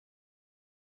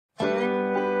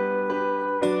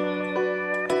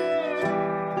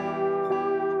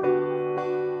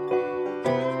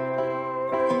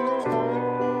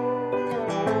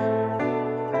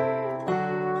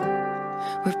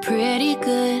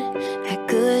at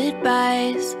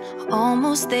goodbyes,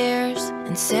 almost theirs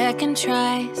and second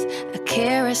tries. A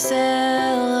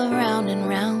carousel of round and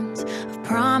rounds, of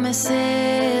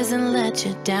promises and let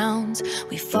you downs.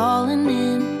 We've fallen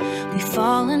in, we've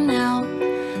fallen out.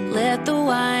 Let the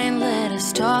wine let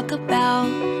us talk about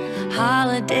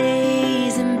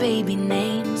holidays and baby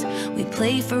names. We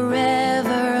play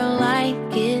forever like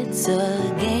it's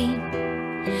a game.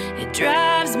 It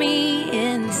drives me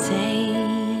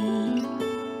insane.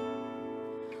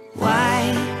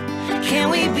 Why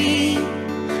can't we be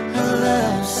a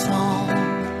love song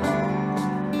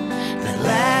that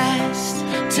lasts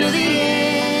till the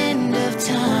end of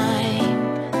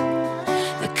time?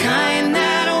 The kind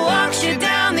that walks you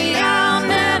down the aisle,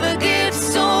 never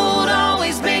gets old,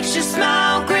 always makes you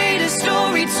smile. Greatest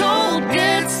story told,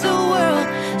 gets the world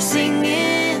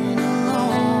singing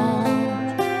along.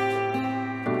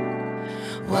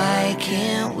 Why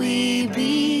can't we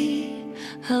be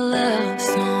a love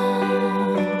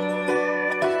song?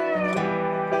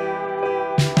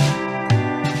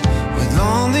 With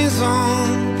all these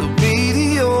on the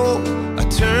radio, I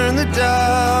turn the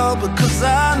dial because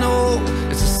I know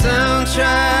it's a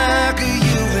soundtrack of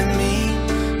you and me.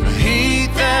 I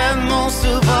hate that most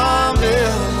of our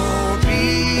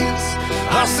memories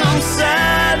are some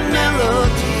sad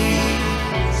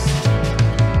melodies.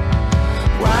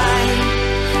 Why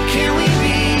can't we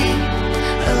be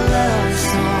a love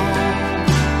song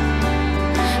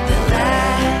that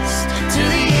lasts to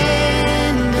the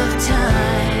end of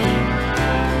time?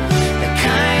 The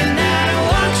kind that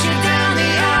walks you down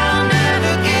the aisle,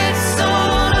 never gets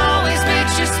old, always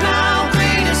makes you smile.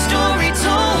 Greatest story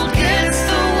told, gets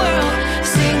the world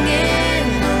singing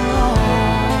along.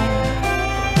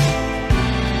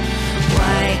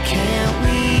 Why can't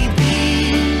we be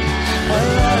a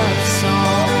love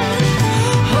song?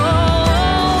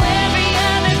 Oh, every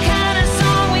other kind of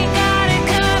song, we got it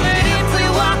covered. If we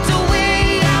walked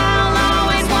away, I'll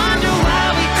always wonder why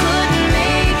we couldn't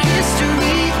make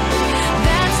history.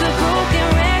 That's a broken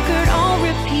record on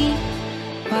repeat.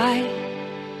 Why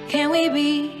can't we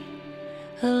be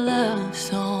a love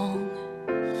song?